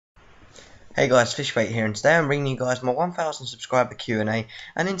Hey guys, FishBait here, and today I'm bringing you guys my 1000 subscriber Q&A,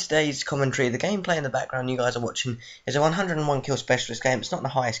 and in today's commentary, the gameplay in the background you guys are watching is a 101 kill specialist game. It's not the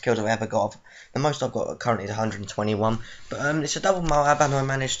highest kills I've ever got. The most I've got currently is 121, but it's a double MOAB, and I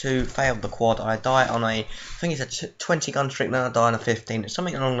managed to fail the quad. I die on I think it's a 20 gun streak, then I die on a 15. It's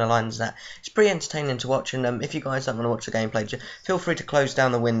something along the lines of that. It's pretty entertaining to watch, and if you guys don't want to watch the gameplay, just feel free to close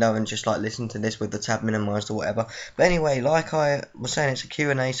down the window and just like listen to this with the tab minimized or whatever. But anyway, like I was saying, it's a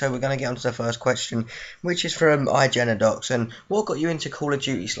Q&A, so we're going to get onto the first question, which is from iGenedox, and what got you into Call of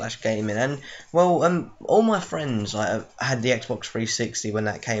Duty / gaming? And well, all my friends had the Xbox 360 when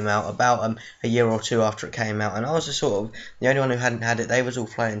that came out, about a year or two after it came out, and I was the only one who hadn't had it. They was all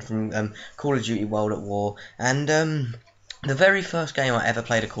playing from Call of Duty World at War, and the very first game I ever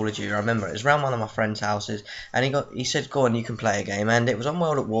played a Call of Duty, I remember it was around one of my friend's houses, and he said, go on, you can play a game, and it was on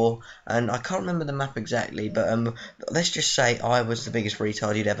World at War, and I can't remember the map exactly, but let's just say I was the biggest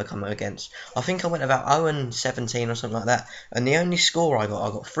retard you'd ever come against. I think I went about 0-17 or something like that, and the only score I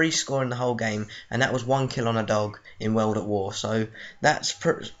got 3 score in the whole game, and that was 1 kill on a dog in World at War. So that's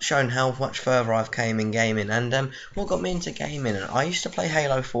shown how much further I've came in gaming. And what got me into gaming, I used to play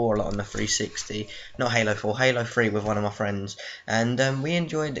Halo 4 a lot on the 360, not Halo 4, Halo 3 with one of my friends, and we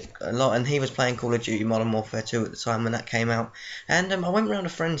enjoyed it a lot, and he was playing Call of Duty Modern Warfare 2 at the time when that came out, and I went round a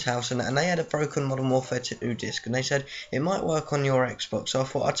friend's house, and they had a broken Modern Warfare 2 disc, and they said it might work on your Xbox. So I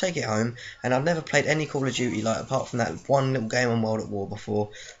thought I'd take it home, and I'd never played any Call of Duty apart from that one little game on World at War before,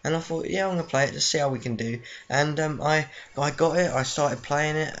 and I thought, yeah, I'm gonna play it, just see how we can do. And I got it, I started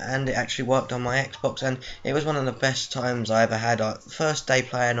playing it, and it actually worked on my Xbox, and it was one of the best times I ever had. First day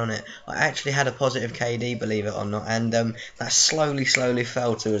playing on it, I actually had a positive KD, believe it or not, and that slowly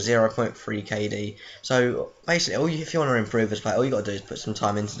fell to a 0.3 KD. So basically, if you want to improve as a player, all you got to do is put some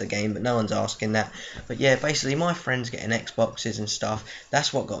time into the game, but no one's asking that. But yeah, basically my friends getting Xboxes and stuff,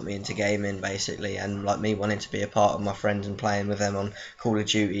 that's what got me into gaming basically, and like me wanting to be a part of my friends and playing with them on Call of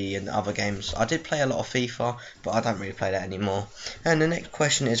Duty and other games. I did play a lot of FIFA, but I don't really play that anymore. And the next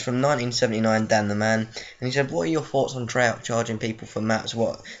question is from 1979 Dan the Man, and he said, what are your thoughts on Treyarch charging people for maps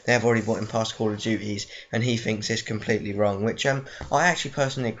what they have already bought in past Call of Duties, and he thinks it's completely wrong, which I actually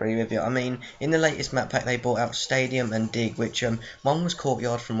personally agree with you. I mean, in the latest map pack they bought out Stadium and Dig, which one was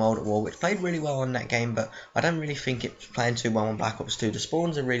Courtyard from World at War, which played really well on that game, but I don't really think it's playing too well on Black Ops 2. The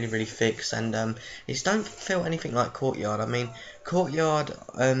spawns are really fixed, and it don't feel anything like Courtyard. I mean, Courtyard,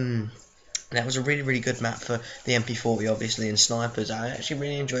 that was a really good map for the MP40, obviously, and snipers. I actually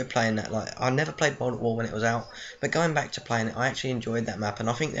really enjoyed playing that. Like, I never played World at War when it was out, but going back to playing it, I actually enjoyed that map, and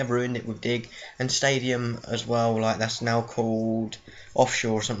I think they've ruined it with Dig and Stadium as well. Like, that's now called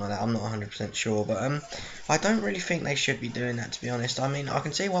Offshore or something like that. I'm not 100% sure, but I don't really think they should be doing that, to be honest. I mean, I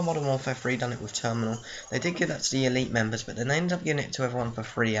can see why Modern Warfare 3 done it with Terminal. They did give that to the elite members, but then they ended up giving it to everyone for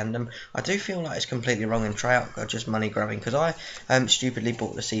free, and I do feel like it's completely wrong, and Treyarch are just money grabbing, because I stupidly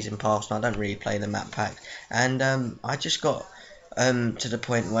bought the season pass, and I don't really play the map pack, and I just got to the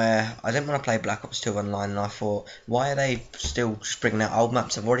point where I didn't want to play Black Ops 2 online, and I thought, why are they still just bringing out old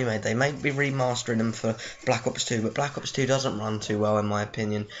maps I've already made? They may be remastering them for Black Ops 2, but Black Ops 2 doesn't run too well in my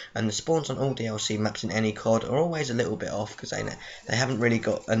opinion, and the spawns on all DLC maps in any COD are always a little bit off, because they haven't really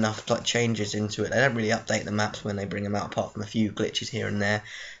got enough like changes into it. They don't really update the maps when they bring them out, apart from a few glitches here and there,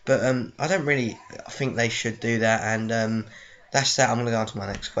 but I don't really think they should do that, and that's that. I'm going to go on to my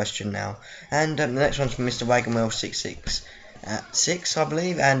next question now, and the next one's from Mr. Wagonwheel66 at 6, I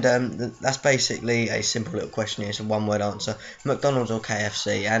believe, and that's basically a simple little question here. It's a one-word answer: McDonald's or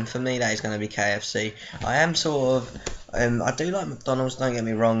KFC? And for me, that is going to be KFC. I am sort of I do like McDonald's, don't get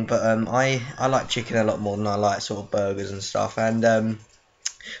me wrong, but I like chicken a lot more than I like sort of burgers and stuff, and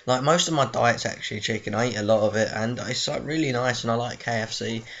like most of my diet's actually chicken. I eat a lot of it, and it's like really nice, and I like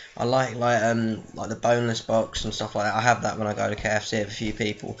KFC. I like the boneless box and stuff like that. I have that when I go to KFC with a few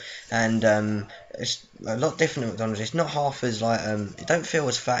people, and it's a lot different at McDonald's. It's not half as like it don't feel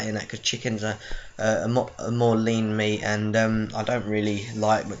as fatty in that, because chicken's a more lean meat, and I don't really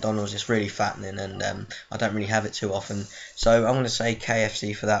like McDonald's. It's really fattening, and I don't really have it too often. So I'm going to say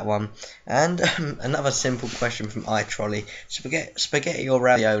KFC for that one. And another simple question from iTrolley: spaghetti or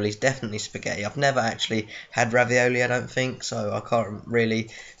ravioli? Definitely spaghetti. I've never actually had ravioli, I don't think, so I can't really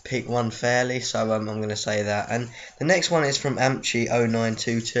pick one fairly, so I'm going to say that. And the next one is from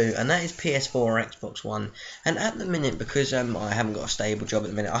Amchi0922, and that is PS4 or Xbox One. And at the minute, because I haven't got a stable job at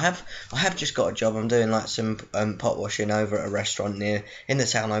the minute, I have just got a job. I'm doing like some pot washing over at a restaurant in the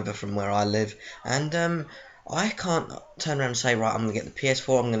town over from where I live, and I can't turn around and say, right, I'm going to get the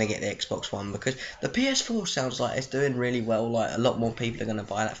PS4, I'm going to get the Xbox One, because the PS4 sounds like it's doing really well. Like, a lot more people are going to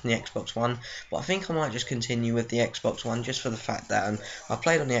buy that from the Xbox One, but I think I might just continue with the Xbox One, just for the fact that I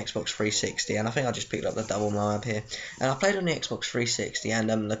played on the Xbox 360, and I think I just picked up the double MOAB here, and I played on the Xbox 360,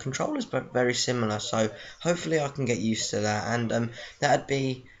 and the controller's very similar, so hopefully I can get used to that, and that'd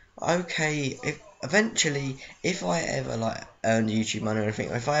be okay if eventually, if I ever like earned YouTube money or anything,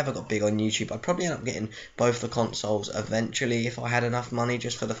 if I ever got big on YouTube, I'd probably end up getting both the consoles eventually, if I had enough money,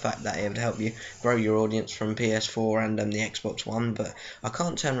 just for the fact that it would help you grow your audience from PS4 and the Xbox One. But I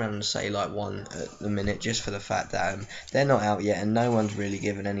can't turn around and say like one at the minute, just for the fact that they're not out yet and no one's really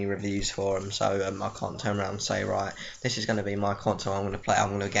given any reviews for them. So I can't turn around and say, right, this is going to be my console I'm going to play, I'm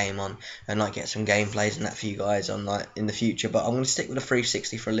going to game on, and like get some gameplays and that for you guys on like in the future. But I'm going to stick with the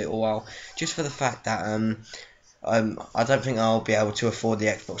 360 for a little while, just for the fact that I don't think I'll be able to afford the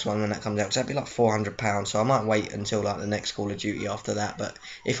Xbox One when that comes out, because that'd be like £400, so I might wait until like the next Call of Duty after that. But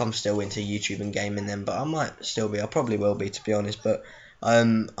if I'm still into YouTube and gaming then, but I might still be, I probably will be, to be honest, but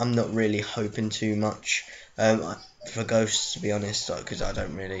I'm not really hoping too much for Ghosts, to be honest, because I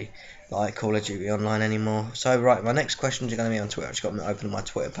don't really like Call of Duty Online anymore. So right, my next questions are going to be on Twitter. I've just got to open my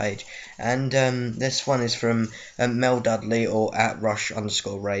Twitter page, and this one is from Mel Dudley, or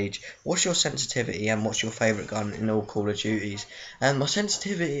 @Rush_Rage. What's your sensitivity and what's your favourite gun in all Call of Duties? My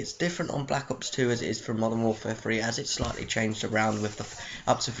sensitivity is different on Black Ops 2 as it is from Modern Warfare 3, as it's slightly changed around with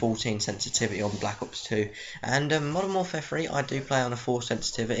the up to 14 sensitivity on Black Ops 2. And Modern Warfare 3, I do play on a 4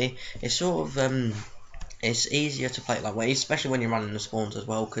 sensitivity. It's sort of it's easier to play like way, especially when you're running the spawns as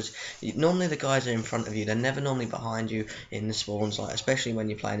well, because normally the guys are in front of you, they're never normally behind you in the spawns, like especially when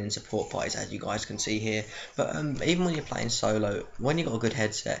you're playing in support parties, as you guys can see here. But even when you're playing solo, when you've got a good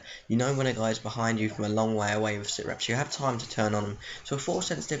headset, you know when a guy's behind you from a long way away with sit reps, you have time to turn on them. So 4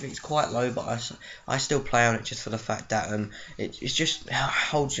 sensitivity is quite low, but I still play on it just for the fact that it's just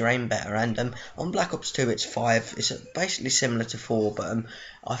holds your aim better. And on Black Ops 2 it's 5, it's basically similar to 4, but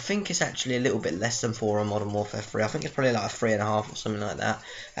I think it's actually a little bit less than 4 on Modern Warfare 3. I think it's probably like a 3.5 or something like that.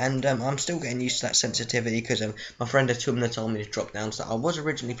 And I'm still getting used to that sensitivity, because my friend Atumna told me to drop down. So I was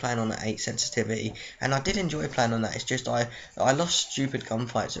originally playing on that 8 sensitivity, and I did enjoy playing on that. It's just I lost stupid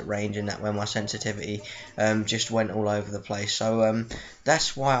gunfights at range and that, when my sensitivity just went all over the place. So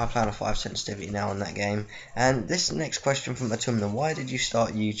that's why I play on a 5 sensitivity now on that game. And this next question from Atumna: why did you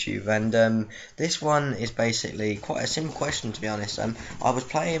start YouTube? And this one is basically quite a simple question, to be honest. I was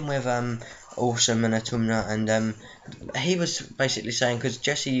playing with Awesome and Atumna, and he was basically saying, because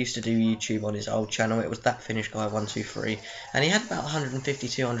Jesse used to do YouTube on his old channel, it was That Finnish Guy 123, and he had about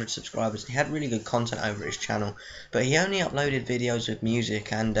 150-200 subscribers. He had really good content over his channel, but he only uploaded videos with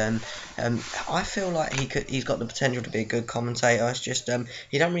music, and I feel like he's got the potential to be a good commentator. It's just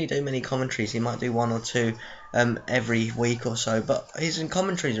he don't really do many commentaries. He might do 1 or 2 every week or so, but his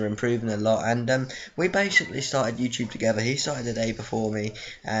commentaries are improving a lot. And we basically started YouTube together. He started the day before me,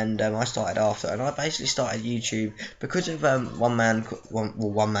 and I started after, and I basically started YouTube because of one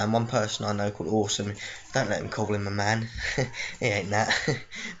person I know called Awesome. Don't let him call him a man. He ain't that.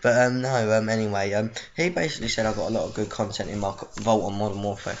 But no, anyway, he basically said I got a lot of good content in my vault on Modern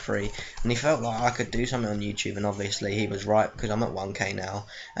Warfare 3, and he felt like I could do something on YouTube, and obviously he was right, because I'm at 1k now.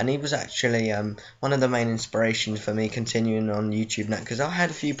 And he was actually one of the main inspirations for me continuing on YouTube now, because I had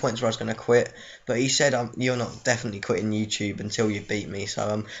a few points where I was going to quit, but he said, you're not definitely quitting YouTube until you beat me.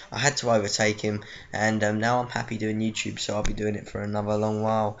 So I had to overtake him, and now I'm happy doing YouTube, so I'll be doing it for another long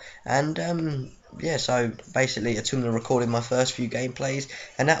while. And yeah, so basically Atumna recorded my first few gameplays,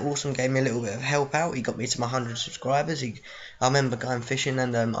 and that Awesome gave me a little bit of help out. He got me to my 100 subscribers. I remember going fishing,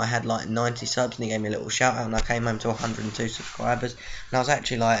 and I had like 90 subs, and he gave me a little shout out, and I came home to 102 subscribers, and I was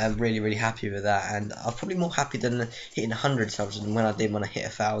actually like really happy with that. And I was probably more happy than hitting 100 subs than when I did when I hit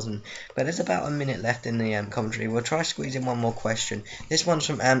 1,000. But there's about a minute left in the commentary. We'll try squeezing one more question. This one's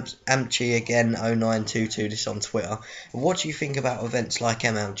from Amchi again 0922. This is on Twitter. What do you think about events like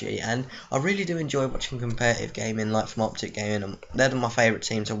MLG? And I really do enjoy watching competitive gaming, like from Optic Gaming. They're my favourite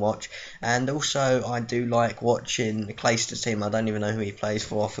team to watch, and also I do like watching the Clayster's team. I don't even know who he plays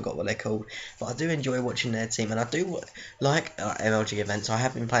for, I forgot what they're called, but I do enjoy watching their team, and I do like MLG events. I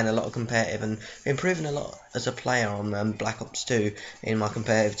have been playing a lot of competitive and improving a lot as a player on Black Ops 2 in my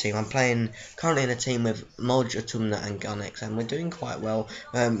competitive team. I'm playing currently in a team with Modge, Atumna and Gunnex, and we're doing quite well.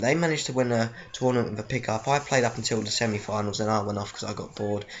 They managed to win a tournament with a pickup. I played up until the semi-finals, and I went off because I got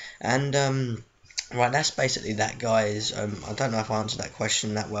bored. And Right, that's basically that, guys. I don't know if I answered that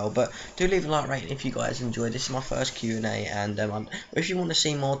question that well, but do leave a like rating if you guys enjoyed. This is my first Q&A, and if you want to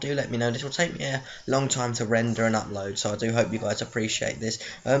see more, do let me know. This will take me a long time to render and upload, so I do hope you guys appreciate this.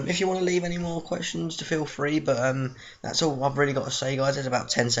 If you want to leave any more questions, to feel free, but that's all I've really got to say, guys. There's about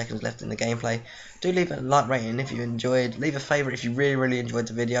 10 seconds left in the gameplay. Do leave a like rating if you enjoyed. Leave a favourite if you really enjoyed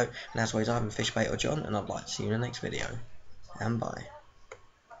the video. And as always, I'm iFishBait or John, and I'd like to see you in the next video. And bye.